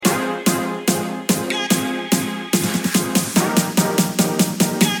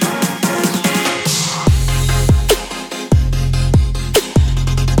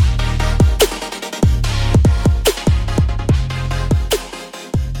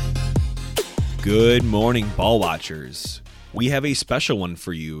Good morning, ball watchers. We have a special one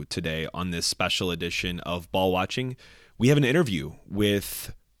for you today on this special edition of Ball Watching. We have an interview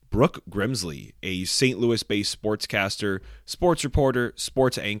with Brooke Grimsley, a St. Louis-based sportscaster, sports reporter,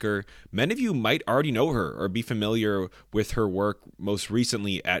 sports anchor. Many of you might already know her or be familiar with her work most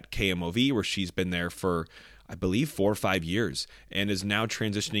recently at KMOV, where she's been there for, I believe, 4 or 5 years, and is now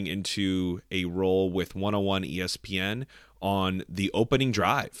transitioning into a role with 101 ESPN on The Opening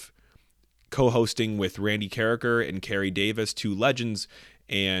Drive, co-hosting with Randy Carricker and Carrie Davis, two legends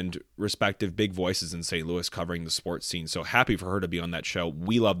and respective big voices in St. Louis covering the sports scene. So happy for her to be on that show.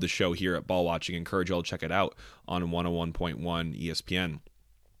 We love the show here at Ball Watching. Encourage you all to check it out on 101.1 ESPN.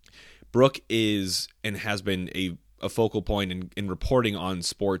 Brooke is and has been a focal point in reporting on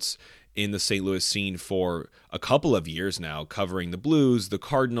sports in the St. Louis scene for a couple of years now, covering the Blues, the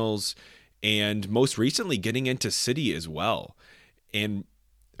Cardinals, and most recently getting into City as well. And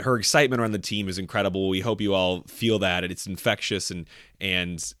her excitement around the team is incredible. We hope you all feel that. It's infectious,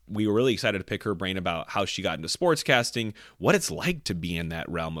 and we were really excited to pick her brain about how she got into sportscasting, what it's like to be in that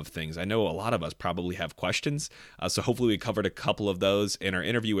realm of things. I know a lot of us probably have questions, so hopefully we covered a couple of those in our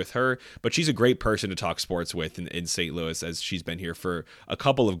interview with her, but she's a great person to talk sports with in St. Louis, as she's been here for a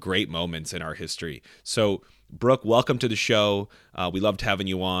couple of great moments in our history. So Brooke, welcome to the show. We loved having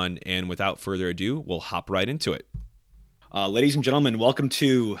you on, and without further ado, we'll hop right into it. Ladies and gentlemen, welcome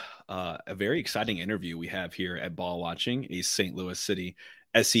to a very exciting interview we have here at Ball Watching, a St. Louis City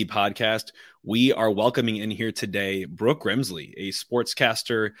SC podcast. We are welcoming in here today Brooke Grimsley, a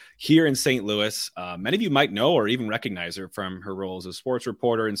sportscaster here in St. Louis. Many of you might know or even recognize her from her role as a sports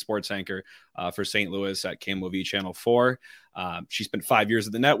reporter and sports anchor for St. Louis at KMOV Channel 4. She spent 5 years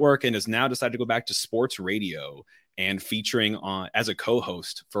at the network and has now decided to go back to sports radio and featuring on as a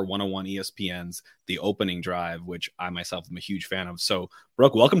co-host for 101 ESPN's The Opening Drive, which I myself am a huge fan of. So,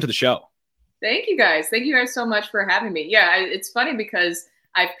 Brooke, welcome to the show. Thank you guys. Thank you guys so much for having me. Yeah, it's funny because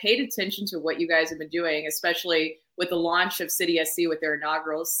I've paid attention to what you guys have been doing, especially with the launch of City SC with their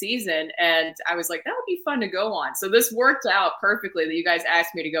inaugural season. And I was like, that would be fun to go on. So this worked out perfectly that you guys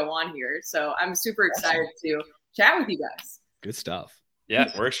asked me to go on here. So I'm super excited to chat with you guys. Good stuff. Yeah,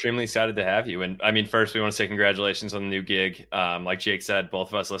 we're extremely excited to have you. And I mean, first, we want to say congratulations on the new gig. Like Jake said, both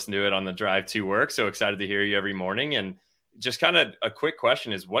of us listen to it on the drive to work. So excited to hear you every morning. And just kind of a quick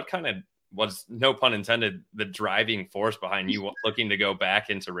question is, what kind of was, no pun intended, the driving force behind you looking to go back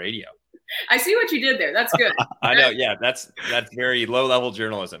into radio? I see what you did there. That's good. I know. Yeah, that's very low level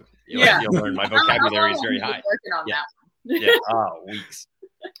journalism. You'll learn my vocabulary is very high. Working on that one. Yeah. Oh, weeks.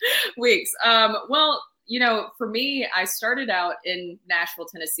 Weeks. Well, you know, for me, I started out in Nashville,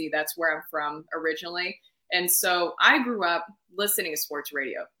 Tennessee. That's where I'm from originally. And so I grew up listening to sports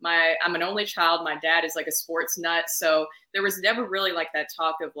radio. I'm an only child. My dad is like a sports nut. So there was never really like that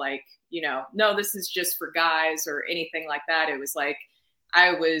talk of like, you know, no, this is just for guys or anything like that. It was like,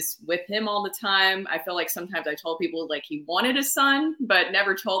 I was with him all the time. I feel like sometimes I told people like he wanted a son, but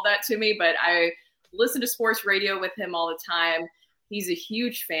never told that to me. But I listened to sports radio with him all the time. He's a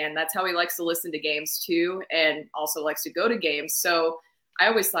huge fan. That's how he likes to listen to games too, and also likes to go to games. So I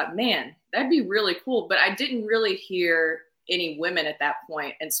always thought, man, that'd be really cool. But I didn't really hear any women at that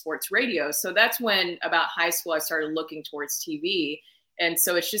point in sports radio. So that's when about high school, I started looking towards TV. And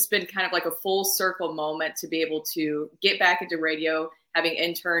so it's just been kind of like a full circle moment to be able to get back into radio, having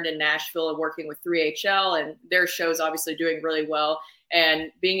interned in Nashville and working with 3HL, and their show's obviously doing really well.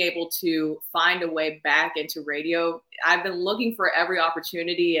 And being able to find a way back into radio, I've been looking for every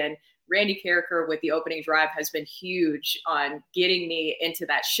opportunity. And Randy Carricker with The Opening Drive has been huge on getting me into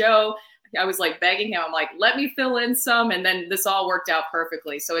that show. I was like begging him, I'm like, let me fill in some. And then this all worked out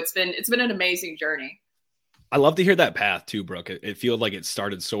perfectly. So it's been an amazing journey. I love to hear that path too, Brooke. It feels like it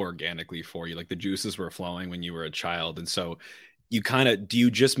started so organically for you. Like the juices were flowing when you were a child. And so do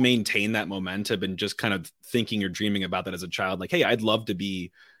you just maintain that momentum and just kind of thinking or dreaming about that as a child? Like, hey, I'd love to be,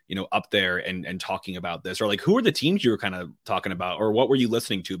 you know, up there and talking about this, or like, who are the teams you were kind of talking about, or what were you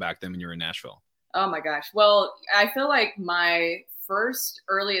listening to back then when you were in Nashville? Oh my gosh. Well, I feel like my first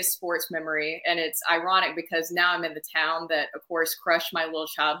earliest sports memory, and it's ironic because now I'm in the town that of course crushed my little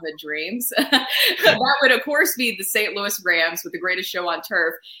childhood dreams. That would of course be the St. Louis Rams with the greatest show on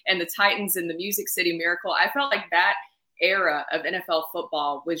turf and the Titans and the Music City Miracle. I felt like that era of NFL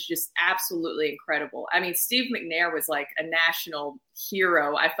football was just absolutely incredible. I mean, Steve McNair was like a national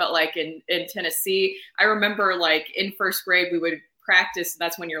hero. I felt like in Tennessee, I remember like in first grade, we would practice.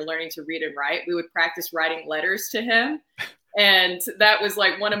 That's when you're learning to read and write. We would practice writing letters to him. And that was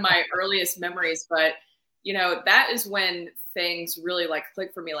like one of my earliest memories. But, you know, that is when things really like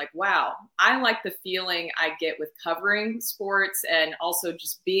clicked for me. Like, wow, I like the feeling I get with covering sports and also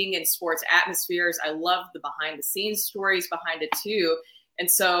just being in sports atmospheres. I love the behind the scenes stories behind it too. And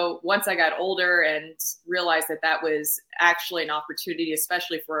so once I got older and realized that that was actually an opportunity,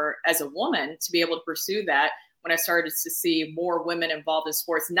 especially for as a woman, to be able to pursue that, when I started to see more women involved in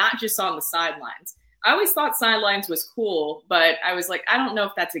sports, not just on the sidelines. I always thought sidelines was cool, but I was like, I don't know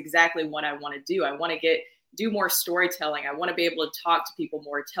if that's exactly what I want to do. I want to do more storytelling. I want to be able to talk to people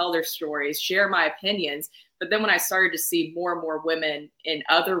more, tell their stories, share my opinions. But then when I started to see more and more women in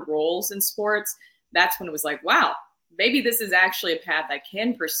other roles in sports, that's when it was like, wow, maybe this is actually a path I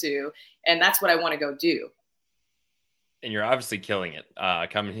can pursue. And that's what I want to go do. And you're obviously killing it.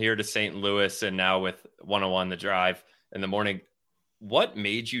 Coming here to St. Louis and now with 101 The Drive in the morning. What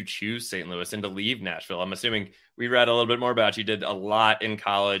made you choose St. Louis and to leave Nashville? I'm assuming we read a little bit more about you. Did a lot in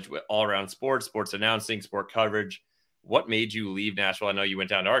college with all around sports announcing, sport coverage. What made you leave Nashville? I know you went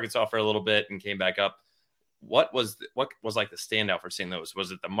down to Arkansas for a little bit and came back up. What was like the standout for St. Louis?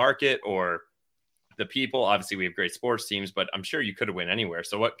 Was it the market or the people? Obviously, we have great sports teams, but I'm sure you could have went anywhere.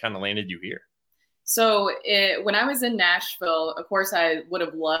 So what kind of landed you here? So when I was in Nashville, of course, I would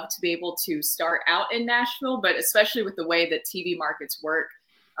have loved to be able to start out in Nashville, but especially with the way that TV markets work,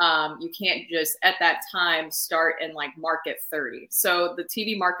 you can't just at that time start in like market 30. So the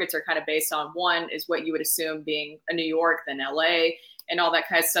TV markets are kind of based on one is what you would assume being a New York, then LA, and all that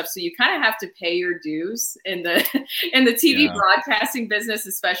kind of stuff. So you kind of have to pay your dues in the TV broadcasting business,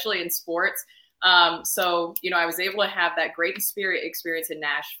 especially in sports. So, I was able to have that great experience in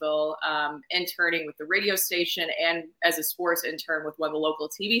Nashville, interning with the radio station and as a sports intern with one of the local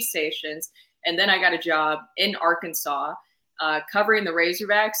TV stations. And then I got a job in Arkansas, covering the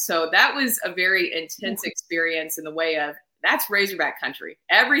Razorbacks. So that was a very intense experience in the way of that's Razorback country,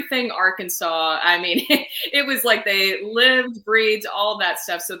 everything Arkansas. I mean, it was like they lived, breathed, all that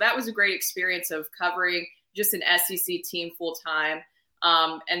stuff. So that was a great experience of covering just an SEC team full time.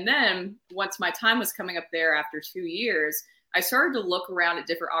 And then once my time was coming up there after 2 years, I started to look around at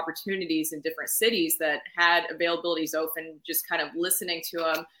different opportunities in different cities that had availabilities open, just kind of listening to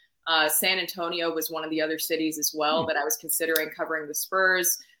them. San Antonio was one of the other cities as well that I was considering covering the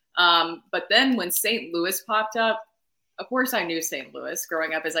Spurs. But then when St. Louis popped up, of course I knew St. Louis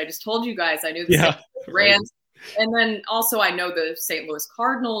growing up, as I just told you guys, I knew the St. Louis Rams. And then also I know the St. Louis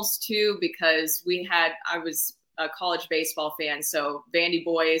Cardinals too, because I was a college baseball fan. So Vandy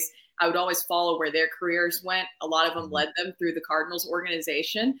boys, I would always follow where their careers went. A lot of them led them through the Cardinals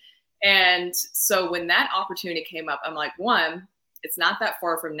organization. And so when that opportunity came up, I'm like, one, it's not that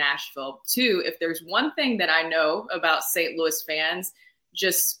far from Nashville. Two, if there's one thing that I know about St. Louis fans,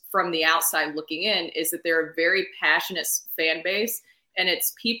 just from the outside looking in, is that they're a very passionate fan base. And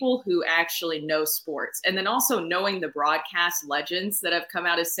it's people who actually know sports. And then also knowing the broadcast legends that have come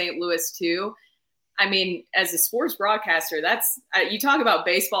out of St. Louis too. I mean, as a sports broadcaster, you talk about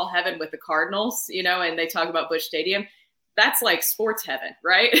baseball heaven with the Cardinals, and they talk about Busch Stadium. That's like sports heaven,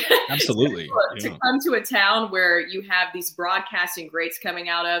 right? Absolutely. To come to a town where you have these broadcasting greats coming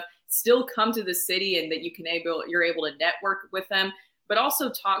out of, still come to the city and that you're able to network with them, but also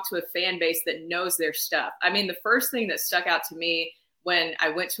talk to a fan base that knows their stuff. I mean, the first thing that stuck out to me when I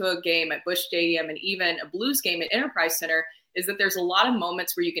went to a game at Busch Stadium and even a Blues game at Enterprise Center is that there's a lot of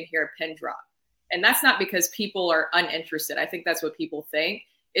moments where you can hear a pin drop. And that's not because people are uninterested. I think that's what people think.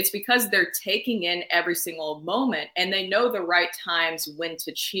 It's because they're taking in every single moment and they know the right times when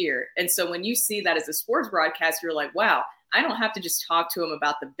to cheer. And so when you see that as a sports broadcaster, you're like, wow, I don't have to just talk to them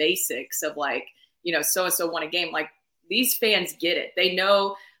about the basics of like, so-and-so won a game. Like these fans get it. They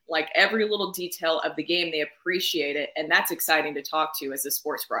know like every little detail of the game. They appreciate it. And that's exciting to talk to as a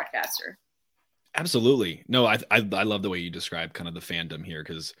sports broadcaster. Absolutely. No, I love the way you describe kind of the fandom here,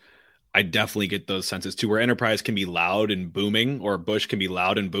 because I definitely get those senses too, where Enterprise can be loud and booming, or Busch can be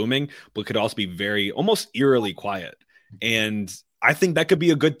loud and booming, but could also be very almost eerily quiet. And I think that could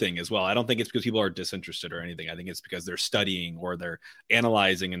be a good thing as well. I don't think it's because people are disinterested or anything. I think it's because they're studying or they're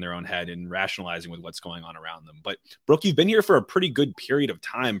analyzing in their own head and rationalizing with what's going on around them. But Brooke, you've been here for a pretty good period of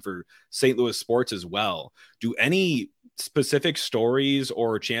time for St. Louis sports as well. Do any specific stories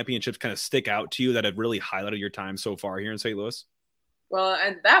or championships kind of stick out to you that have really highlighted your time so far here in St. Louis? Well,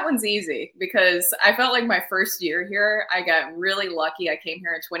 and that one's easy because I felt like my first year here, I got really lucky. I came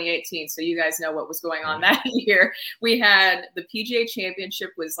here in 2018. So you guys know what was going on that year. We had the PGA Championship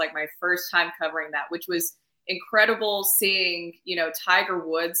was like my first time covering that, which was incredible seeing, Tiger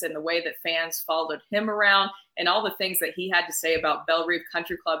Woods and the way that fans followed him around and all the things that he had to say about Belle Reve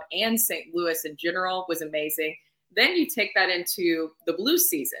Country Club and St. Louis in general was amazing. Then you take that into the Blues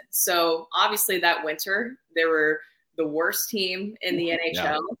season. So obviously that winter, there were the worst team in the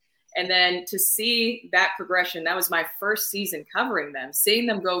NHL. And then to see that progression, that was my first season covering them, seeing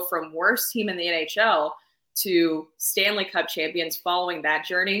them go from worst team in the NHL to Stanley Cup champions following that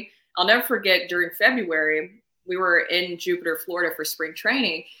journey. I'll never forget, during February, we were in Jupiter, Florida for spring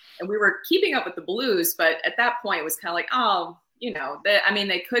training, and we were keeping up with the Blues. But at that point, it was kind of like, oh,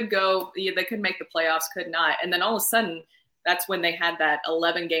 they could go, they could make the playoffs, could not. And then all of a sudden, that's when they had that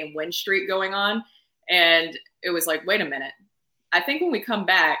 11-game win streak going on. And it was like, wait a minute. I think when we come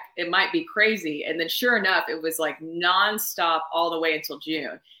back, it might be crazy. And then sure enough, it was like nonstop all the way until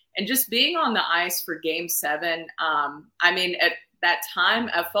June. And just being on the ice for Game 7, at that time,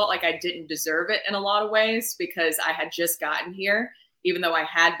 I felt like I didn't deserve it in a lot of ways because I had just gotten here, even though I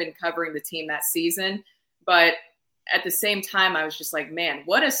had been covering the team that season. But at the same time, I was just like, man,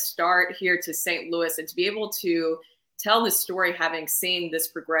 what a start here to St. Louis. And to be able to tell this story, having seen this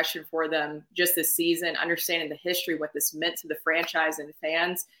progression for them just this season, understanding the history, what this meant to the franchise and the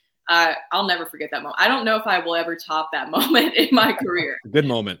fans, I'll never forget that moment. I don't know if I will ever top that moment in my career. Good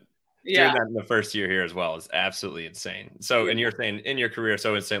moment. Yeah. Doing that in the first year here as well is absolutely insane. So, and you're saying in your career,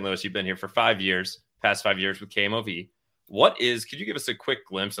 so in St. Louis, you've been here for 5 years, past 5 years with KMOV. Could you give us a quick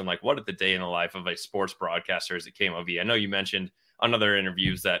glimpse on what did the day in the life of a sports broadcaster is at KMOV? I know you mentioned on other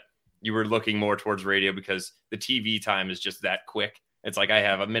interviews that you were looking more towards radio because the TV time is just that quick. It's like I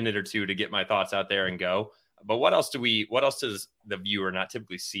have a minute or two to get my thoughts out there and go. But what else does the viewer not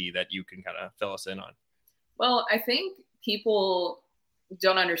typically see that you can kind of fill us in on? Well, I think people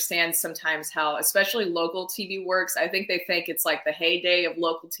don't understand sometimes how, especially local TV works. I think they think it's like the heyday of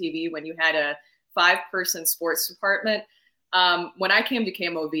local TV when you had a 5-person sports department. When I came to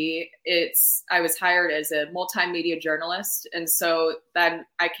KMOV, I was hired as a multimedia journalist. And so then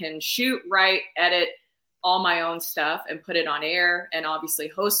I can shoot, write, edit all my own stuff and put it on air and obviously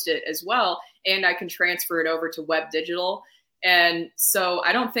host it as well. And I can transfer it over to web digital. And so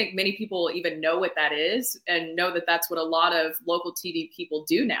I don't think many people even know what that is and know that that's what a lot of local TV people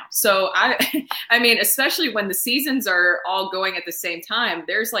do now. So I mean, especially when the seasons are all going at the same time,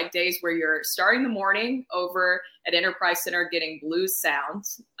 there's like days where you're starting the morning over at Enterprise Center getting Blues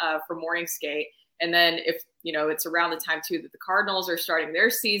sounds for morning skate. And then if, it's around the time too that the Cardinals are starting their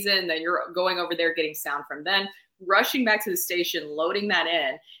season, then you're going over there getting sound from them, rushing back to the station, loading that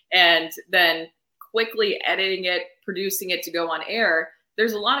in, and then quickly editing it, producing it to go on air.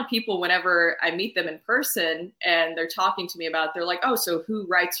 There's a lot of people, whenever I meet them in person and they're talking to me they're like, oh, so who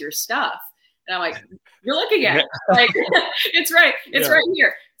writes your stuff? And I'm like, you're looking at it. Like, it's right. It's right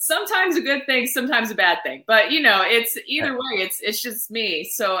here. Sometimes a good thing, sometimes a bad thing. But, it's either way, it's just me.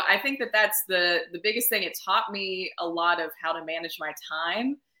 So I think that's the biggest thing. It taught me a lot of how to manage my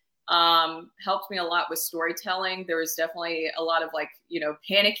time. Helped me a lot with storytelling. There was definitely a lot of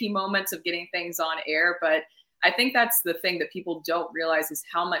panicky moments of getting things on air, but I think that's the thing that people don't realize is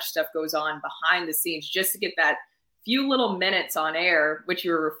how much stuff goes on behind the scenes just to get that few little minutes on air, which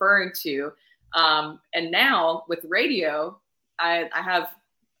you were referring to. And now with radio, I have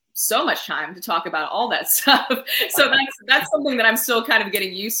so much time to talk about all that stuff. So that's something that I'm still kind of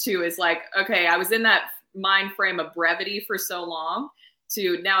getting used to is like, okay, I was in that mind frame of brevity for so long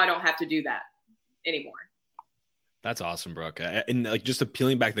to now I don't have to do that anymore. That's awesome, Brooke. And just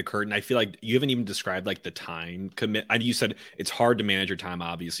peeling back the curtain, I feel like you haven't even described the time commit. You said it's hard to manage your time,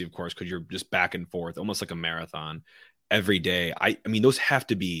 obviously, of course, because you're just back and forth, almost like a marathon every day. I mean, those have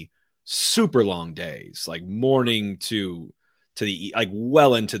to be super long days, like morning to the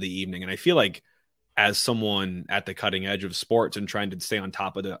well into the evening. And I feel like as someone at the cutting edge of sports and trying to stay on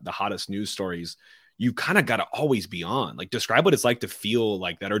top of the hottest news stories, you kind of got to always be on. Describe what it's like to feel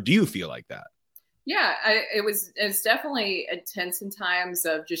like that, or do you feel like that? Yeah, it was definitely intense in times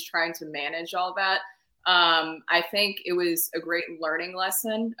of just trying to manage all that. I think it was a great learning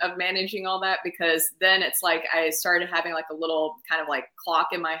lesson of managing all that because then it's like I started having a little kind of clock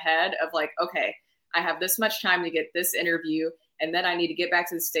in my head of okay, I have this much time to get this interview and then I need to get back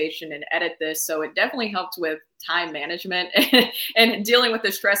to the station and edit this. So it definitely helped with time management and dealing with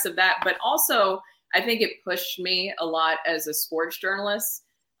the stress of that. But also, I think it pushed me a lot as a sports journalist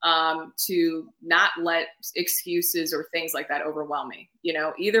to not let excuses or things like that overwhelm me.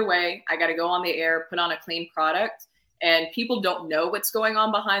 Either way, I got to go on the air, put on a clean product, and people don't know what's going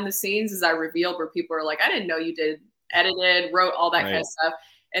on behind the scenes, as I revealed, where people are like, I didn't know you edited, wrote all that kind of stuff.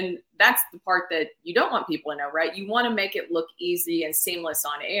 And that's the part that you don't want people to know, right? You want to make it look easy and seamless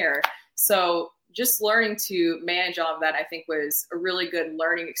on air. So just learning to manage all of that, I think, was a really good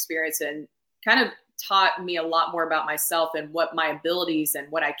learning experience and kind of taught me a lot more about myself and what my abilities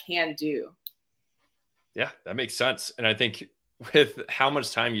and what I can do. Yeah, that makes sense. And I think with how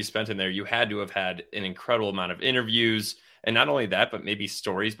much time you spent in there, you had to have had an incredible amount of interviews. And not only that, but maybe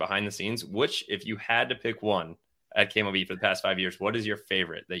stories behind the scenes, which if you had to pick one at KMOV for the past 5 years, what is your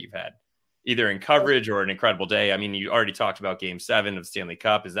favorite that you've had? Either in coverage or an incredible day. I mean, you already talked about Game 7 of Stanley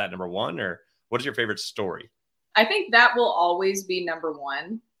Cup. Is that number one, or what is your favorite story? I think that will always be number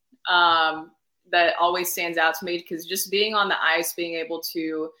one. That always stands out to me, because just being on the ice, being able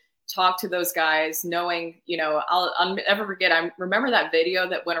to talk to those guys, knowing, I'll never forget. I remember that video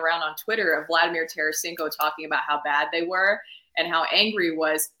that went around on Twitter of Vladimir Tarasenko talking about how bad they were and how angry he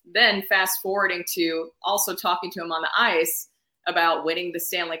was. Then fast forwarding to also talking to him on the ice about winning the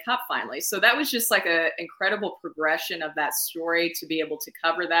Stanley Cup finally. So that was just like an incredible progression of that story, to be able to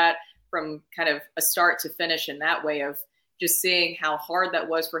cover that from kind of a start to finish in that way, of just seeing how hard that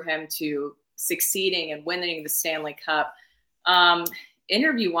was for him to succeeding and winning the Stanley Cup.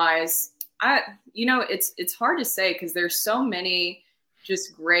 Interview wise, it's hard to say, because there's so many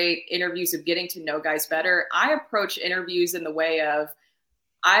just great interviews of getting to know guys better. I approach interviews in the way of,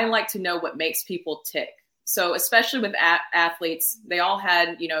 I like to know what makes people tick. So especially with athletes, they all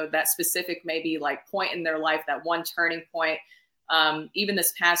had, that specific maybe like point in their life, that one turning point. Even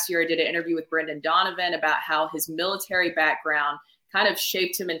this past year, I did an interview with Brendan Donovan about how his military background kind of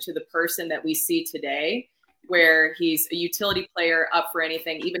shaped him into the person that we see today, where he's a utility player, up for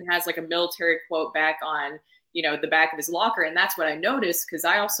anything, even has like a military quote back on, the back of his locker. And that's what I noticed, because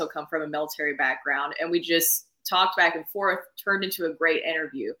I also come from a military background, and we just talked back and forth, turned into a great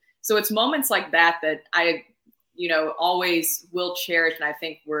interview. So it's moments like that I, always will cherish. And I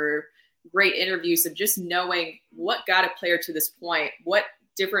think were great interviews of just knowing what got a player to this point, what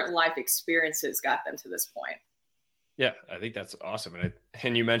different life experiences got them to this point. Yeah, I think that's awesome.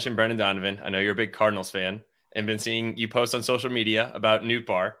 And you mentioned Brendan Donovan. I know you're a big Cardinals fan, and been seeing you post on social media about Newt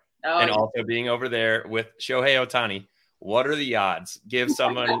Bar, and also being over there with Shohei Ohtani. What are the odds? Give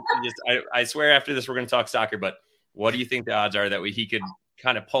someone I swear after this we're going to talk soccer, but what do you think the odds are that he could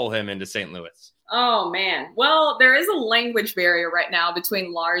kind of pull him into St. Louis? Oh, man. Well, there is a language barrier right now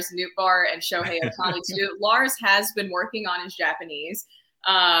between Lars Nootbaar and Shohei Ohtani, too. Lars has been working on his Japanese,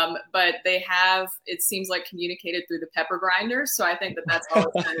 but they have, it seems like, communicated through the pepper grinder. So I think that's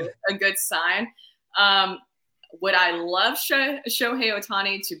always a good sign. Would I love Shohei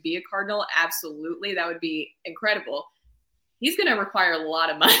Ohtani to be a Cardinal? Absolutely. That would be incredible. He's going to require a lot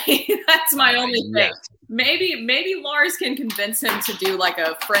of money. That's my only thing. Yes. Maybe Lars can convince him to do like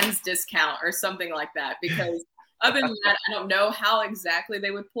a friend's discount or something like that, because other than that, I don't know how exactly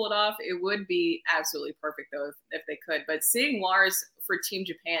they would pull it off. It would be absolutely perfect, though, if they could. But seeing Lars for Team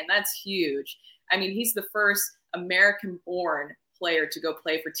Japan, that's huge. I mean, he's the first American-born player to go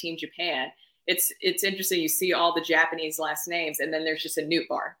play for Team Japan. It's interesting. You see all the Japanese last names, and then there's just a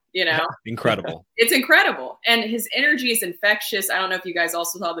Nootbaar, Incredible. It's incredible. And his energy is infectious. I don't know if you guys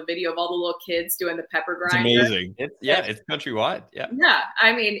also saw the video of all the little kids doing the pepper grinder. It's amazing. It's countrywide. Yeah. Yeah.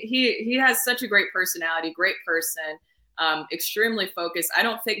 I mean, he has such a great personality, great person, extremely focused. I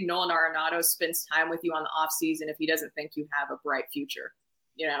don't think Nolan Arenado spends time with you on the off season if he doesn't think you have a bright future.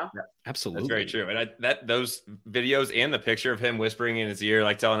 Yeah, absolutely. That's very true. And those videos and the picture of him whispering in his ear,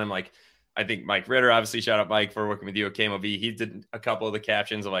 like telling him, like, I think Mike Ritter, obviously, shout out Mike for working with you at KMOV. He did a couple of the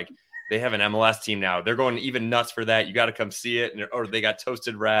captions of like, they have an MLS team now. They're going even nuts for that. You got to come see it. Or they got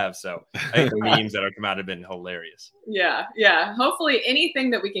toasted Ravs. So I think the memes that have come out have been hilarious. Yeah. Yeah. Hopefully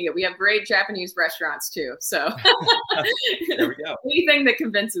anything that we can get. We have great Japanese restaurants too. So there we go. Anything that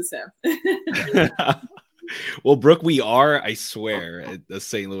convinces him. Well, Brooke, we are, I swear, at the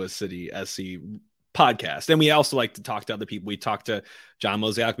St. Louis City SC podcast. And we also like to talk to other people. We talked to John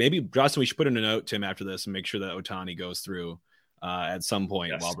Mozeliak. Maybe, Justin, we should put in a note to him after this and make sure that Ohtani goes through at some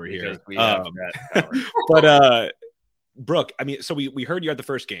point while we're here. But Brooke, I mean, so we heard you at the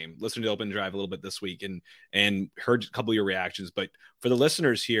first game, listened to Open Drive a little bit this week, and heard a couple of your reactions. But for the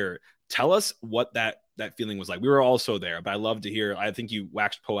listeners here, tell us what that feeling was like. We were also there, but I love to hear. I think you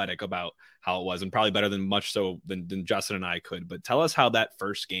waxed poetic about how it was, and probably better than much so than Justin and I could. But tell us how that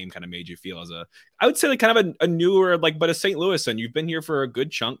first game kind of made you feel as I would say like kind of a newer, like, but a St. Louis, and you've been here for a good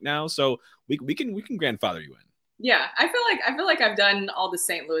chunk now, so we can grandfather you in. Yeah, I feel like I've done all the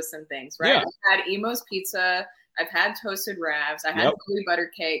St. Louisan things, right? Yeah. I've had Emo's Pizza, I've had toasted Ravs, I had Chili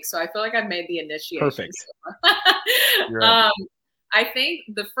butter cake, so I feel like I've made the initiation. Perfect. I think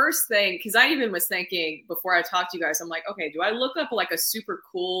the first thing, because I even was thinking before I talked to you guys, I'm like, okay, do I look up like a super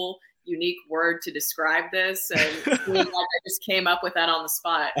cool, unique word to describe this? And like I just came up with that on the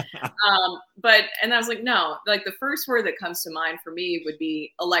spot. And I was like, no, like the first word that comes to mind for me would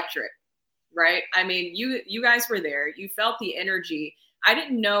be electric, right? I mean, you guys were there. You felt the energy I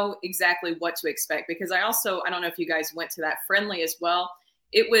didn't know exactly what to expect because I don't know if you guys went to that friendly as well.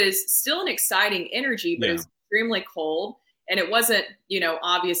 It was still an exciting energy, but it was extremely cold. And it wasn't,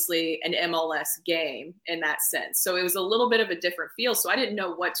 obviously an MLS game in that sense. So it was a little bit of a different feel. So I didn't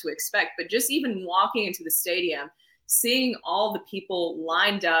know what to expect. But just even walking into the stadium, seeing all the people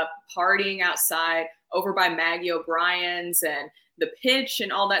lined up, partying outside over by Maggie O'Brien's and the pitch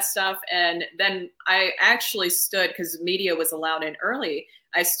and all that stuff. And then I actually stood, because media was allowed in early.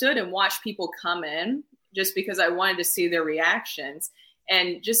 I stood and watched people come in just because I wanted to see their reactions,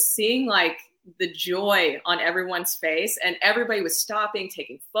 and just seeing like the joy on everyone's face, and everybody was stopping,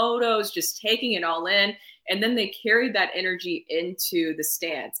 taking photos, just taking it all in. And then they carried that energy into the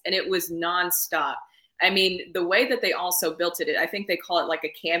stands, and it was nonstop. I mean, the way that they also built it, I think they call it like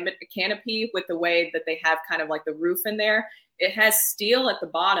a canopy, with the way that they have kind of like the roof in there. It has steel at the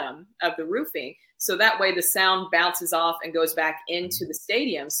bottom of the roofing. So that way the sound bounces off and goes back into the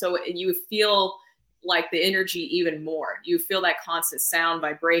stadium. So you feel like the energy even more. You feel that constant sound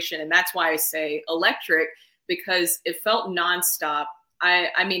vibration. And that's why I say electric, because it felt nonstop.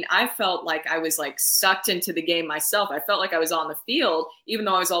 I mean, I felt like I was like sucked into the game myself. I felt like I was on the field, even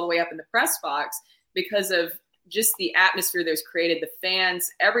though I was all the way up in the press box, because of just the atmosphere that was created, the fans,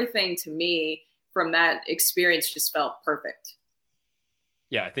 everything to me from that experience just felt perfect.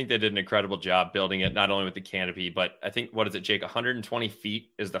 Yeah, I think they did an incredible job building it, not only with the canopy, but I think, what is it, Jake? 120 feet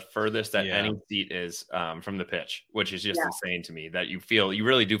is the furthest that any seat is from the pitch, which is just insane to me, that you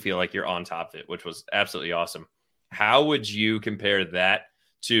really do feel like you're on top of it, which was absolutely awesome. How would you compare that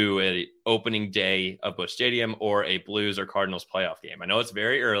to an opening day of Busch Stadium or a Blues or Cardinals playoff game? I know it's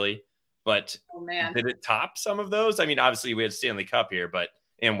very early, but did it top some of those? I mean, obviously we had Stanley Cup here,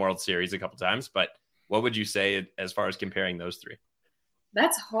 and World Series a couple times, but what would you say as far as comparing those three?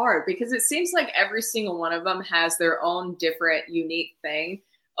 That's hard, because it seems like every single one of them has their own different, unique thing.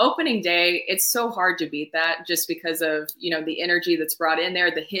 Opening day, it's so hard to beat that, just because of, the energy that's brought in there,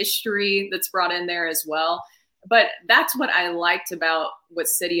 the history that's brought in there as well. But that's what I liked about what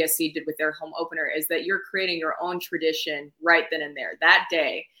City SC did with their home opener, is that you're creating your own tradition right then and there that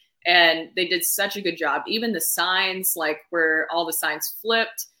day. And they did such a good job. Even the signs, like where all the signs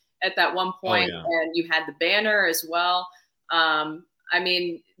flipped at that one point, and you had the banner as well. I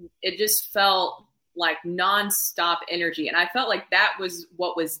mean, it just felt like nonstop energy. And I felt like that was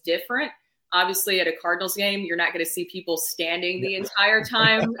what was different. Obviously, at a Cardinals game, you're not going to see people standing the entire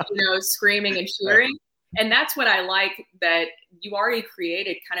time, screaming and cheering. And that's what I like, that you already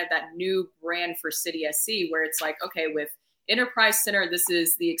created kind of that new brand for City SC, where it's like, okay, with Enterprise Center, this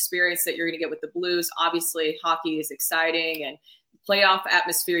is the experience that you're going to get with the Blues. Obviously, hockey is exciting, and playoff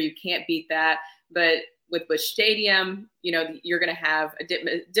atmosphere, you can't beat that. But with Busch Stadium, you're going to have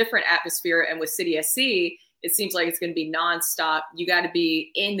a different atmosphere. And with City SC, it seems like it's going to be nonstop. You got to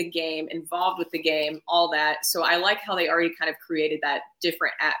be in the game, involved with the game, all that. So I like how they already kind of created that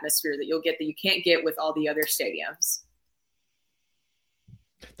different atmosphere that you'll get that you can't get with all the other stadiums.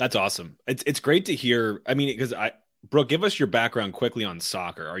 That's awesome. It's great to hear. I mean, because Brooke, give us your background quickly on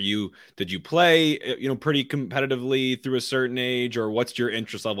soccer. Did you play, pretty competitively through a certain age, or what's your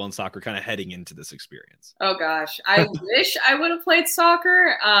interest level in soccer kind of heading into this experience? Oh gosh, I wish I would have played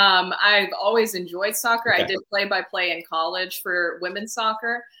soccer. I've always enjoyed soccer. Okay. I did play-by-play in college for women's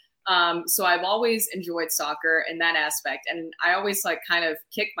soccer. So I've always enjoyed soccer in that aspect. And I always kind of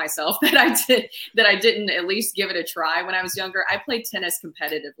kicked myself that I didn't at least give it a try when I was younger. I played tennis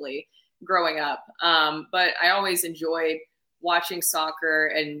competitively growing up. But I always enjoyed watching soccer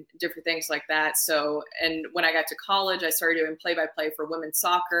and different things like that. So, and when I got to college, I started doing play-by-play for women's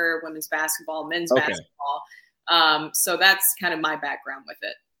soccer, women's basketball, men's basketball. So that's kind of my background with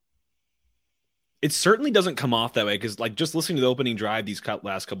it. It certainly doesn't come off that way, because just listening to the opening drive these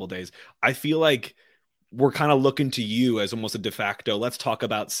last couple of days, I feel like we're kind of looking to you as almost a de facto, let's talk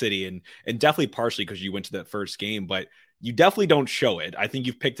about City, and definitely partially because you went to that first game, but you definitely don't show it. I think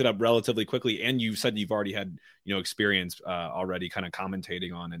you've picked it up relatively quickly, and you've said you've already had, experience already kind of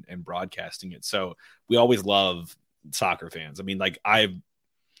commentating on and broadcasting it. So we always love soccer fans. I mean,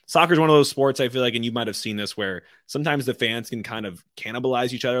 soccer is one of those sports, I feel like, and you might have seen this, where sometimes the fans can kind of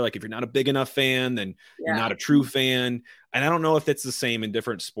cannibalize each other. Like if you're not a big enough fan, then you're not a true fan. And I don't know if it's the same in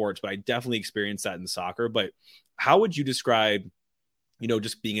different sports, but I definitely experienced that in soccer. But how would you describe,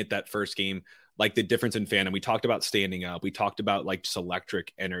 just being at that first game, like the difference in fandom? We talked about standing up. We talked about just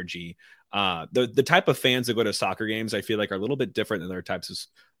electric energy. The type of fans that go to soccer games, I feel like, are a little bit different than other types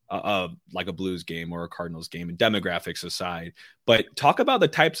of like a Blues game or a Cardinals game, and demographics aside. But talk about the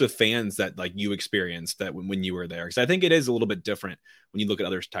types of fans that you experienced that when you were there, because I think it is a little bit different when you look at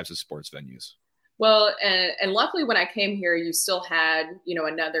other types of sports venues. Well, and luckily when I came here, you still had,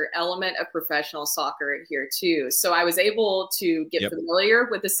 another element of professional soccer here too. So I was able to get familiar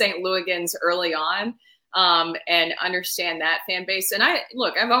with the St. Louisans early on, and understand that fan base. And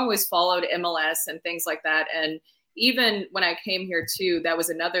I've always followed MLS and things like that. And even when I came here too, that was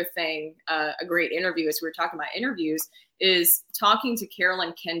another thing, a great interview, as we were talking about interviews, is talking to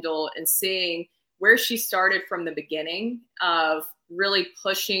Carolyn Kendall and seeing where she started from the beginning of really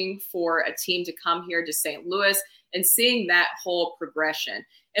pushing for a team to come here to St. Louis and seeing that whole progression.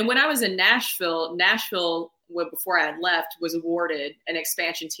 And when I was in Nashville, before I had left, was awarded an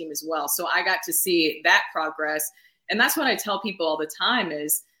expansion team as well. So I got to see that progress. And that's what I tell people all the time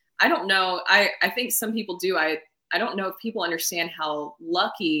is, I don't know. I think some people do. I don't know if people understand how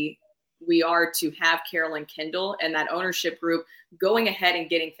lucky we are to have Carolyn Kendall and that ownership group going ahead and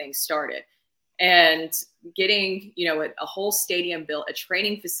getting things started. And getting, a whole stadium built, a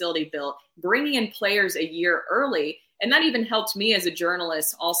training facility built, bringing in players a year early. And that even helped me as a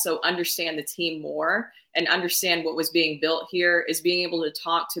journalist also understand the team more and understand what was being built here, is being able to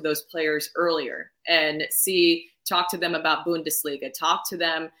talk to those players earlier and talk to them about Bundesliga, talk to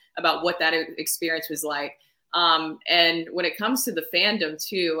them about what that experience was like. And when it comes to the fandom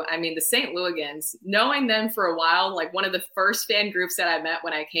too, I mean, the St. Louisans, knowing them for a while, like one of the first fan groups that I met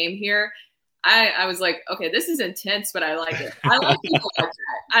when I came here, I was like, okay, this is intense, but I like it. I like people like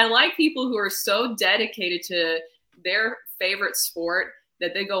that. I like people who are so dedicated to their favorite sport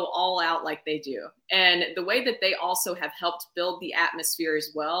that they go all out like they do. And the way that they also have helped build the atmosphere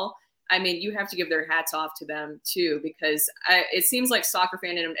as well. I mean, you have to give their hats off to them too, because it seems like soccer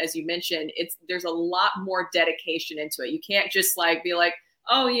fandom, as you mentioned, there's a lot more dedication into it. You can't just be like,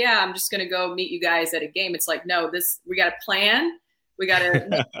 oh yeah, I'm just going to go meet you guys at a game. It's like, no, we got a plan. We got to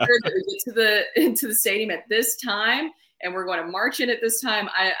make sure that we get into the stadium at this time, and we're going to march in at this time.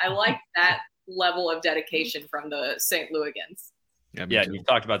 I like that level of dedication from the St. Louisans. Yeah, you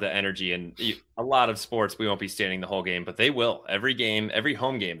talked about the energy, and a lot of sports, we won't be standing the whole game, but they will. Every game, every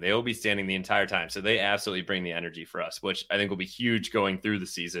home game, they will be standing the entire time. So they absolutely bring the energy for us, which I think will be huge going through the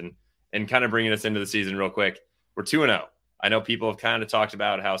season. And kind of bringing us into the season real quick, we're 2-0. I know people have kind of talked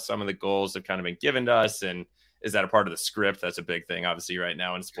about how some of the goals have kind of been given to us, and is that a part of the script? That's a big thing, obviously, right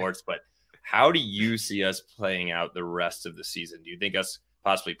now in sports. But how do you see us playing out the rest of the season? Do you think us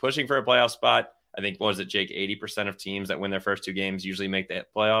possibly pushing for a playoff spot? I think, what was it, Jake? 80% of teams that win their first two games usually make the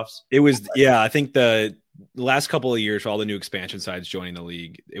playoffs. It was, yeah. I think the last couple of years for all the new expansion sides joining the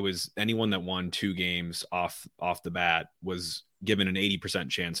league, it was anyone that won two games off the bat was given an 80%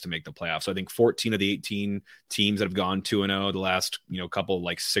 chance to make the playoffs. So I think 14 of the 18 teams that have gone 2-0 the last, couple,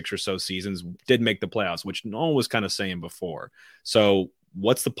 6 or so seasons did make the playoffs, which no one was kind of saying before. So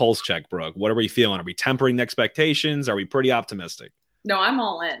what's the pulse check, Brooke? What are we feeling? Are we tempering the expectations? Are we pretty optimistic? No, I'm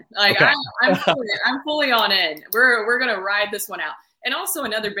all in. Okay. I'm fully on in. We're going to ride this one out. And also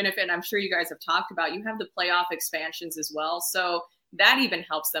another benefit, and I'm sure you guys have talked about, you have the playoff expansions as well. So that even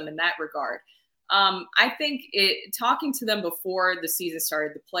helps them in that regard. I think talking to them before the season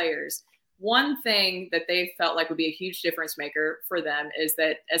started, the players, one thing that they felt like would be a huge difference maker for them is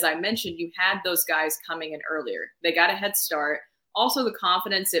that, as I mentioned, you had those guys coming in earlier. They got a head start. Also, the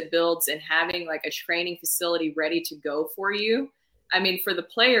confidence it builds in having a training facility ready to go for you. I mean, for the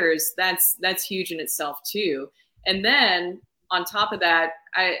players, that's huge in itself too. And then on top of that,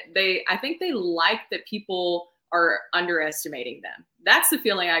 I think they like that people are underestimating them. That's the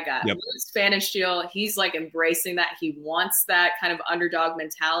feeling I got. Yep. Spanish Jill, he's embracing that. He wants that kind of underdog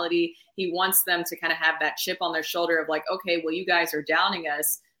mentality. He wants them to kind of have that chip on their shoulder of okay, well, you guys are downing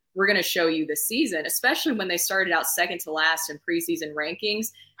us. We're going to show you this season, especially when they started out second to last in preseason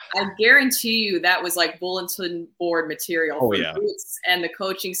rankings. I guarantee you that was bulletin board material for Boots and the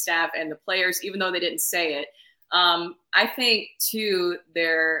coaching staff and the players, even though they didn't say it. I think too,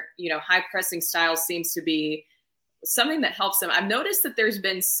 their, high pressing style seems to be something that helps them. I've noticed that there's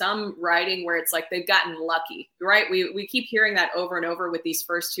been some writing where it's they've gotten lucky, right? We keep hearing that over and over with these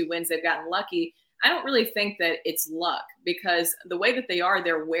first two wins, they've gotten lucky. I don't really think that it's luck, because the way that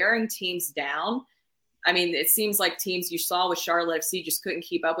they're wearing teams down. I mean, it seems like teams you saw with Charlotte FC just couldn't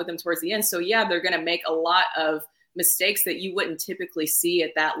keep up with them towards the end. So yeah, they're going to make a lot of mistakes that you wouldn't typically see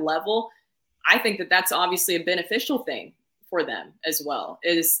at that level. I think that that's obviously a beneficial thing for them as well,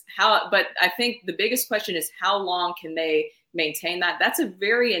 but I think the biggest question is how long can they maintain that? That's a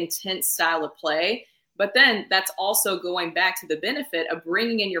very intense style of play, but then that's also going back to the benefit of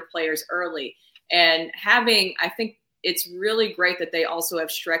bringing in your players early and having, I think it's really great that they also have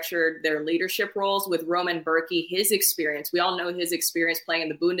structured their leadership roles with Roman Berkey, his experience. We all know his experience playing in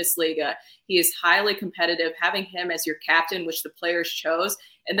the Bundesliga. He is highly competitive. Having him as your captain, which the players chose,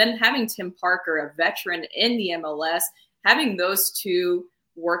 and then having Tim Parker, a veteran in the MLS, having those two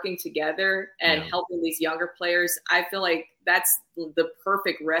working together and helping these younger players, I feel like that's the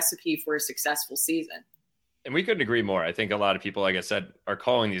perfect recipe for a successful season. And we couldn't agree more. I think a lot of people, like I said, are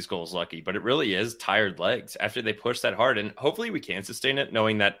calling these goals lucky, but it really is tired legs after they push that hard. And hopefully we can sustain it,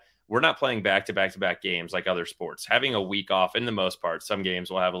 knowing that we're not playing back-to-back games like other sports. Having a week off in the most part, some games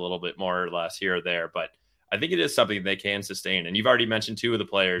will have a little bit more or less here or there, but I think it is something they can sustain. And you've already mentioned two of the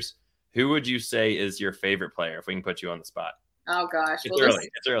players. Who would you say is your favorite player if we can put you on the spot? Oh, gosh. It's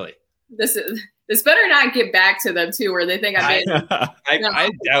early. This better not get back to them too, where they think I doubt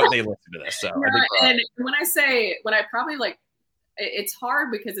they listen to this. So and when I probably like, it's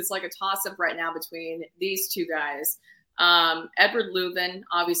hard because it's like a toss up right now between these two guys. Edward Leuven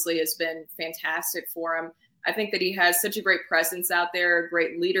obviously has been fantastic for him. I think that he has such a great presence out there,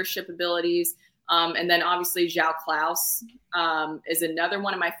 great leadership abilities. And then obviously João Klaus is another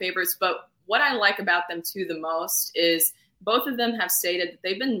one of my favorites. But what I like about them too the most is both of them have stated that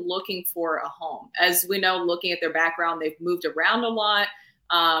they've been looking for a home. As we know, looking at their background, they've moved around a lot.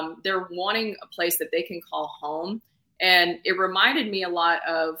 They're wanting a place that they can call home. And it reminded me a lot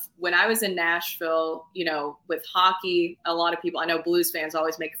of when I was in Nashville, with hockey. A lot of people, I know Blues fans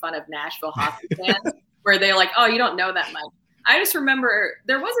always make fun of Nashville hockey fans, where they're like, oh, you don't know that much. I just remember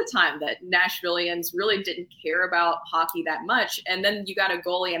there was a time that Nashvillians really didn't care about hockey that much. And then you got a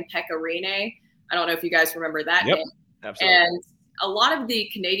goalie in Pekka Rinne. I don't know if you guys remember that name. Absolutely. And a lot of the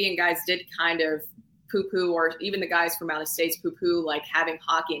Canadian guys did kind of poo-poo, or even the guys from out of states poo-poo, like having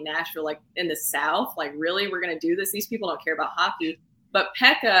hockey in Nashville, like in the South, like really, we're going to do this? These people don't care about hockey. But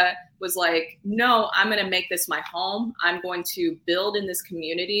Pekka was like, no, I'm going to make this my home. I'm going to build in this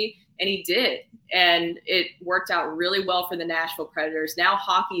community. And he did. And it worked out really well for the Nashville Predators. Now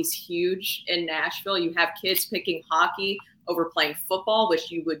hockey is huge in Nashville. You have kids picking hockey over playing football,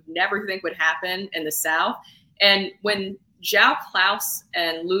 which you would never think would happen in the South. And when João Klaus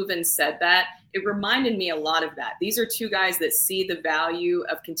and Leuven said that, it reminded me a lot of that. These are two guys that see the value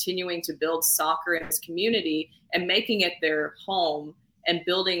of continuing to build soccer in this community and making it their home and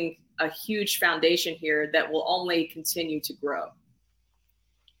building a huge foundation here that will only continue to grow.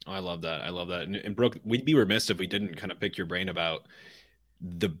 Oh, I love that. And Brooke, we'd be remiss if we didn't kind of pick your brain about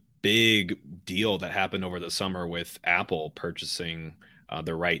the big deal that happened over the summer with Apple purchasing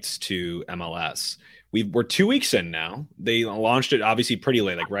the rights to MLS. We're 2 weeks in now. They launched it obviously pretty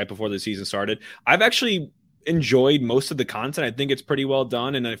late, like right before the season started. I've actually enjoyed most of the content. I think it's pretty well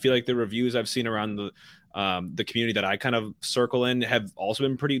done, and I feel like the reviews I've seen around the community that I kind of circle in have also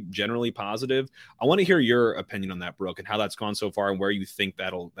been pretty generally positive. I want to hear your opinion on that, Brooke, and how that's gone so far, and where you think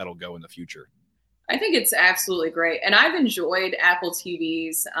that'll go in the future. I think it's absolutely great. And I've enjoyed Apple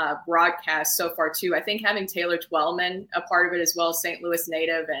TV's broadcast so far, too. I think having Taylor Twellman a part of it as well, St. Louis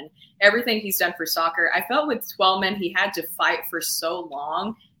native, and everything he's done for soccer. I felt with Twellman, he had to fight for so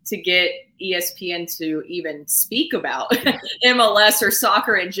long to get ESPN to even speak about MLS or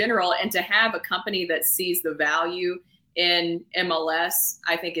soccer in general. And to have a company that sees the value in MLS,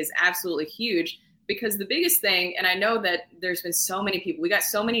 I think is absolutely huge. Because the biggest thing, and I know that there's been so many people, we got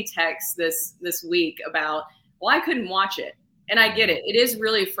so many texts this week about, well, I couldn't watch it. And I get it. It is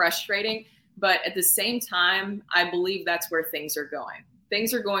really frustrating. But at the same time, I believe that's where things are going.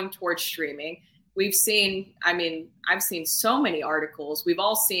 Things are going towards streaming. I've seen so many articles. We've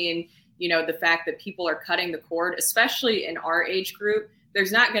all seen, the fact that people are cutting the cord, especially in our age group.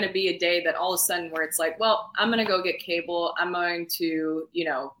 There's not going to be a day that all of a sudden where it's like, well, I'm going to go get cable. I'm going to,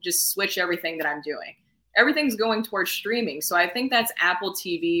 just switch everything that I'm doing. Everything's going towards streaming. So I think that's Apple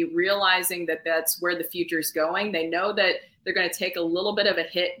TV realizing that that's where the future is going. They know that they're going to take a little bit of a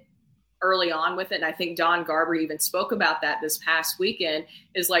hit early on with it. And I think Don Garber even spoke about that this past weekend,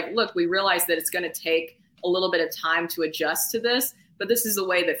 is like, look, we realize that it's going to take a little bit of time to adjust to this, but this is the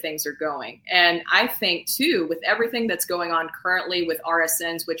way that things are going. And I think, too, with everything that's going on currently with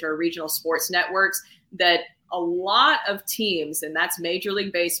RSNs, which are regional sports networks, that a lot of teams, and that's Major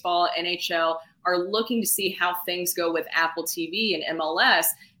League Baseball, NHL, are looking to see how things go with Apple TV and MLS,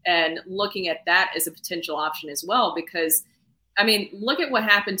 and looking at that as a potential option as well. Because, look at what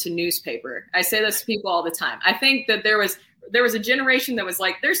happened to newspaper. I say this to people all the time. I think that there was a generation that was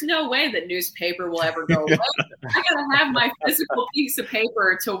like, there's no way that newspaper will ever go away. I got to have my physical piece of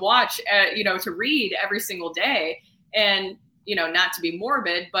paper to watch, to read every single day. And, not to be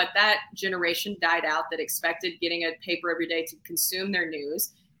morbid, but that generation died out that expected getting a paper every day to consume their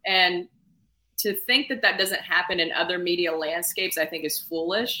news. And to think that that doesn't happen in other media landscapes, I think is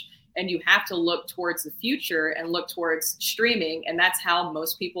foolish. And you have to look towards the future and look towards streaming. And that's how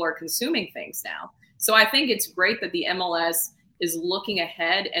most people are consuming things now. So I think it's great that the MLS is looking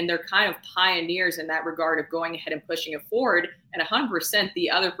ahead, and they're kind of pioneers in that regard of going ahead and pushing it forward. And 100%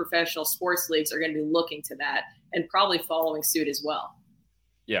 the other professional sports leagues are going to be looking to that and probably following suit as well.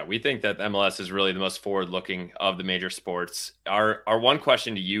 Yeah, we think that MLS is really the most forward-looking of the major sports. Our one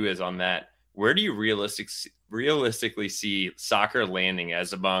question to you is on that. Where do you realistically see soccer landing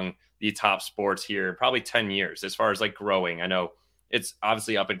as among the top sports here in probably 10 years as far as like growing? I know it's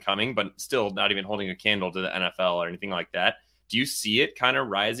obviously up and coming, but still not even holding a candle to the NFL or anything like that. Do you see it kind of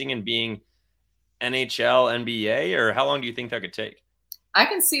rising and being NHL, NBA, or how long do you think that could take? I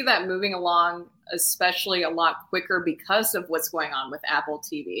can see that moving along, especially a lot quicker because of what's going on with Apple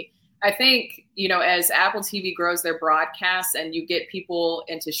TV. I think, as Apple TV grows their broadcasts and you get people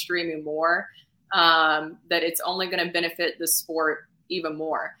into streaming more, that it's only going to benefit the sport even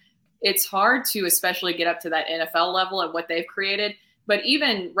more. It's hard to especially get up to that NFL level and what they've created. But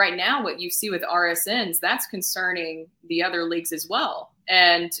even right now, what you see with RSNs, that's concerning the other leagues as well.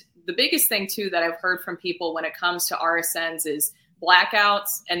 And the biggest thing, too, that I've heard from people when it comes to RSNs is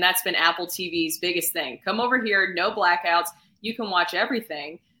blackouts. And that's been Apple TV's biggest thing. Come over here, no blackouts. You can watch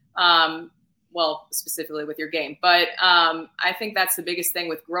everything. Well, specifically with your game. But I think that's the biggest thing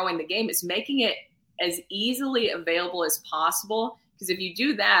with growing the game is making it as easily available as possible. Because if you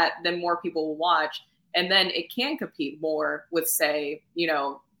do that, then more people will watch. And then it can compete more with, say,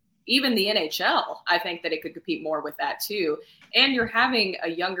 even the NHL. I think that it could compete more with that, too. And you're having a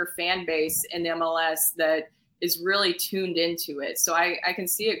younger fan base in the MLS that is really tuned into it. So I can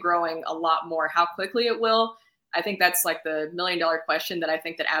see it growing a lot more. How quickly it will, I think that's like the $1 million question that I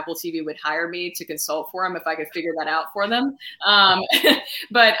think that Apple TV would hire me to consult for them if I could figure that out for them.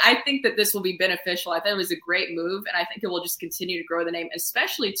 But I think that this will be beneficial. I thought it was a great move, and I think it will just continue to grow the name,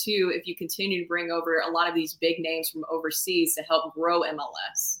 especially too if you continue to bring over a lot of these big names from overseas to help grow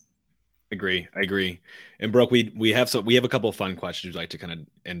MLS. I agree. And Brooke, we have a couple of fun questions we'd like to kind of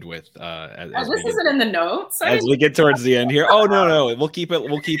end with. As this isn't in the notes. As we get towards the end here. Oh no, we'll keep it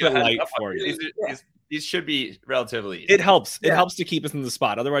light for you. These should be relatively easy. It helps. It helps to keep us in the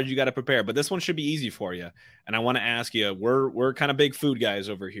spot. Otherwise, you got to prepare. But this one should be easy for you. And I want to ask you, we're kind of big food guys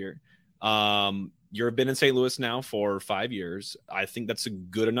over here. You've been in St. Louis now for 5 years. I think that's a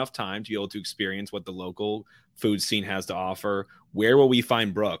good enough time to be able to experience what the local food scene has to offer. Where will we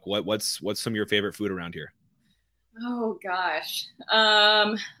find Brooke? What's some of your favorite food around here? Oh gosh.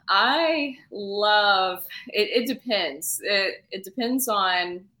 I love it. It depends. It depends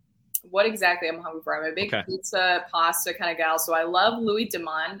on what exactly I'm hungry for. I'm a big pizza, pasta kind of gal. So I love Louis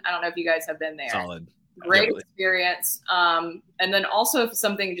Demond. I don't know if you guys have been there. Solid. Great experience. And then also if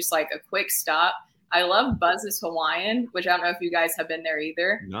something just like a quick stop, I love Buzz's Hawaiian, which I don't know if you guys have been there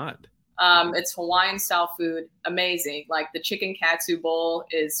either. Not. It's Hawaiian style food. Amazing. Like the chicken katsu bowl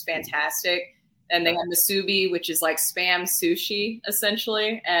is fantastic. And they have musubi, which is like Spam sushi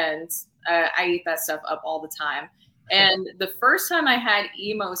essentially. And I eat that stuff up all the time. And the first time I had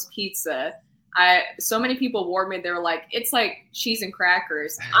Emo's pizza, so many people warned me. They were like, it's like cheese and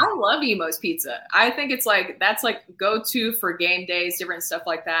crackers. I love Emo's pizza. I think it's like, that's like go-to for game days, different stuff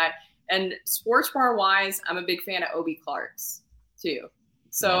like that. And sports bar wise, I'm a big fan of Obie Clark's too.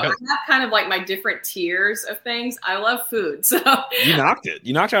 So I have kind of like my different tiers of things. I love food. So you knocked it.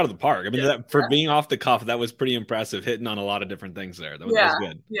 You knocked it out of the park. I mean, for being off the cuff, that was pretty impressive, hitting on a lot of different things there. That was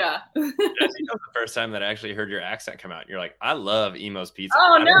good. Yeah. The first time that I actually heard your accent come out, you're like, I love Emo's pizza.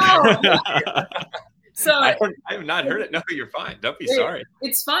 Oh, no. So I have not heard it. No, you're fine. Don't be sorry.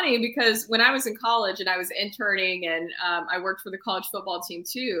 It's funny because when I was in college and I was interning and I worked for the college football team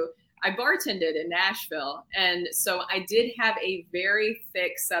too, I bartended in Nashville. And so I did have a very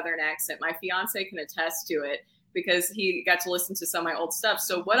thick Southern accent. My fiance can attest to it because he got to listen to some of my old stuff.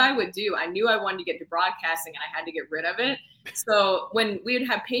 So what I would do, I knew I wanted to get to broadcasting and I had to get rid of it. So when we would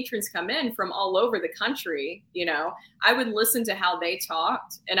have patrons come in from all over the country, I would listen to how they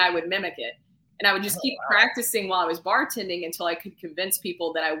talked and I would mimic it. And I would just keep practicing while I was bartending until I could convince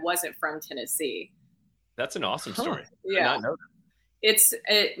people that I wasn't from Tennessee. That's an awesome story. Yeah. I did not know that.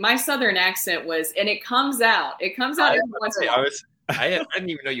 My Southern accent and it comes out. It comes out every once in a while. I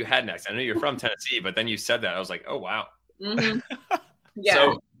didn't even know you had an accent. I know you're from Tennessee, but then you said that. I was like, oh, wow. Mm-hmm. Yeah.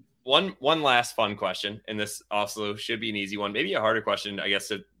 So one last fun question, and this also should be an easy one, maybe a harder question, I guess,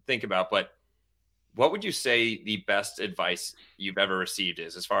 to think about, but what would you say the best advice you've ever received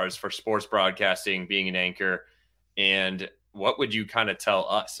is as far as for sports broadcasting, being an anchor, and what would you kind of tell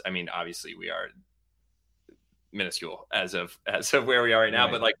us? I mean, obviously we are minuscule as of where we are right now.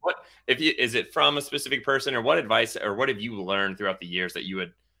 Right. But like, what is it from a specific person, or what advice or what have you learned throughout the years that you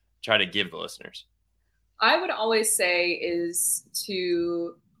would try to give the listeners? I would always say is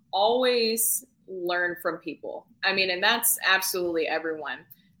to always learn from people. I mean, and that's absolutely everyone.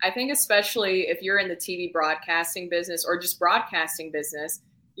 I think especially if you're in the TV broadcasting business or just broadcasting business,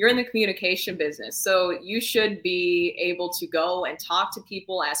 you're in the communication business. So you should be able to go and talk to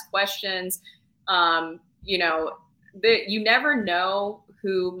people, ask questions. You never know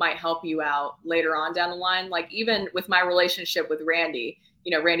who might help you out later on down the line. Like even with my relationship with Randy,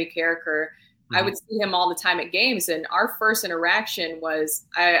 Randy Carricker, I would see him all the time at games. And our first interaction was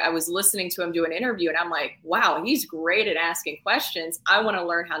I was listening to him do an interview and I'm like, wow, he's great at asking questions. I want to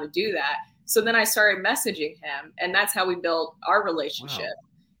learn how to do that. So then I started messaging him, and that's how we built our relationship. Wow.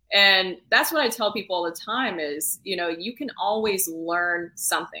 And that's what I tell people all the time is, you can always learn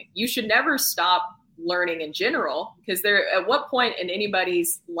something. You should never stop learning in general, because at what point in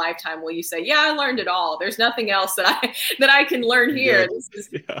anybody's lifetime will you say, yeah, I learned it all. There's nothing else that I can learn here. This is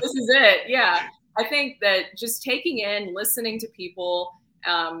it. Yeah. I think that just taking in, listening to people,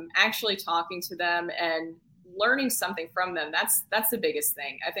 actually talking to them and learning something from them, that's the biggest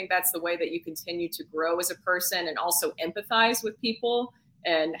thing. I think that's the way that you continue to grow as a person and also empathize with people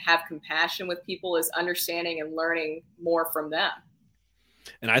and have compassion with people, is understanding and learning more from them.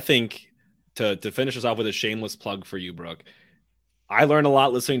 And I think to finish us off with a shameless plug for you, Brooke, I learned a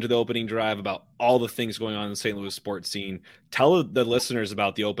lot listening to the opening drive about all the things going on in the St. Louis sports scene. Tell the listeners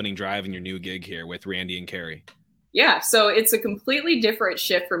about the opening drive and your new gig here with Randy and Carrie. Yeah, so it's a completely different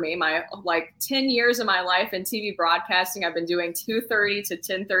shift for me. My 10 years of my life in TV broadcasting, I've been doing 2:30 to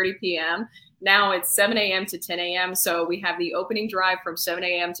 10:30 p.m. Now it's 7 a.m. to 10 a.m. So we have the opening drive from 7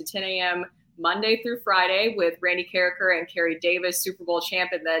 a.m. to 10 a.m. Monday through Friday with Randy Carricker and Carrie Davis, Super Bowl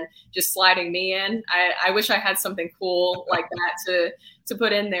champ, and then just sliding me in. I wish I had something cool like that to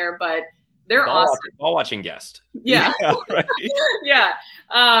put in there, but they're awesome. Ball watching guest. Yeah. Yeah, right. Yeah.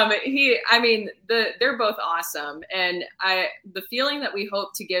 They're both awesome. And the feeling that we hope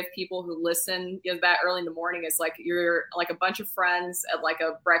to give people who listen that early in the morning is like you're like a bunch of friends at like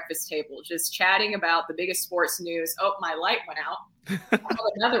a breakfast table, just chatting about the biggest sports news. Oh, my light went out.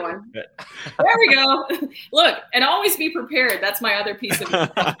 Another one. There we go. Look, and always be prepared. That's my other piece of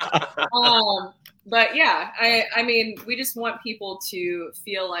it. But yeah, I mean, we just want people to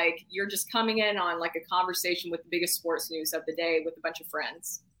feel like you're just coming in on like a conversation with the biggest sports news of the day with a bunch of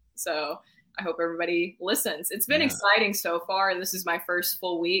friends. So I hope everybody listens. It's been exciting so far. And this is my first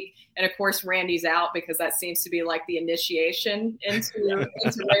full week. And of course, Randy's out because that seems to be like the initiation into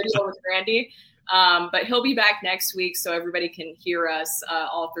radio with Randy. But he'll be back next week so everybody can hear us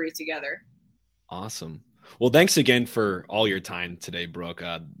all three together. Awesome. Well, thanks again for all your time today, Brooke.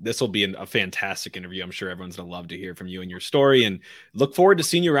 This will be a fantastic interview. I'm sure everyone's going to love to hear from you and your story, and look forward to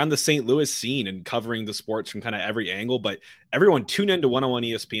seeing you around the St. Louis scene and covering the sports from kind of every angle. But everyone tune in to 101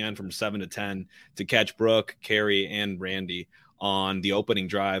 ESPN from 7 to 10 to catch Brooke, Carrie, and Randy on the opening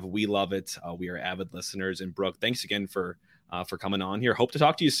drive. We love it. We are avid listeners. And Brooke, thanks again for coming on here. Hope to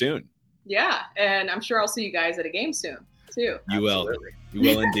talk to you soon. Yeah, and I'm sure I'll see you guys at a game soon, too. You will. You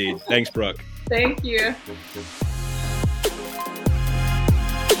will indeed. Thanks, Brooke. Thank you.